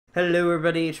Hello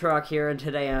everybody, Trock here, and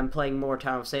today I'm playing more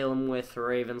Town of Salem with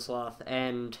Ravensloth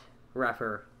and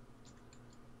Rapper.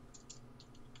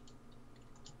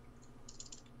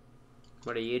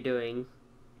 What are you doing?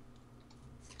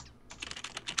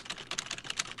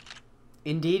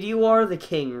 Indeed you are the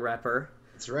king, Rapper.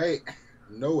 That's right.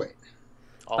 Know it.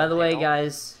 By the way,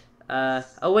 guys,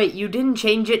 oh wait, you didn't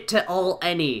change it to all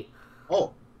any.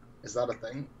 Oh, is that a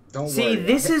thing? Don't See, worry.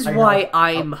 this is why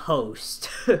I'm host.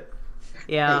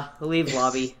 Yeah, Hey. leave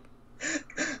lobby.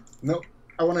 No,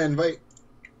 I want to invite.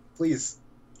 Please.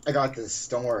 I got this.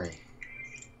 Don't worry.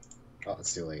 Oh,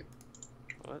 it's too late.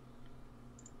 What?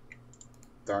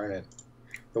 Darn it.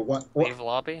 The one. Leave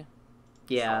lobby?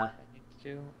 Yeah. I need to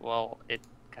do? Well,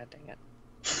 God dang it.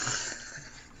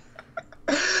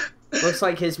 Looks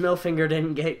like his middle finger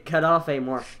didn't get cut off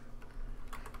anymore.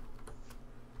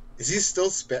 Is he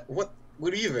still What?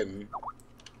 What even?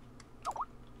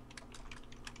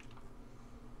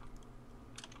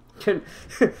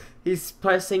 He's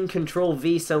pressing Control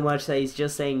V so much that he's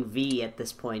just saying V at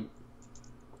this point.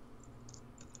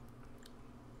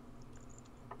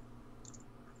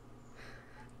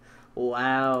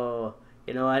 Wow.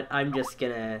 You know what? I'm just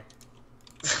gonna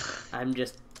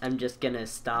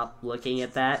stop looking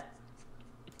at that.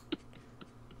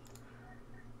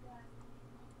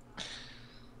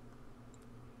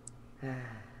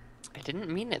 I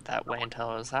didn't mean it that way until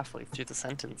I was halfway through the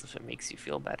sentence, if it makes you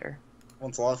feel better.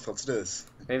 Once off, let's do this.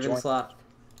 Ravensloft,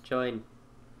 join.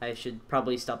 I should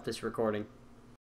probably stop this recording.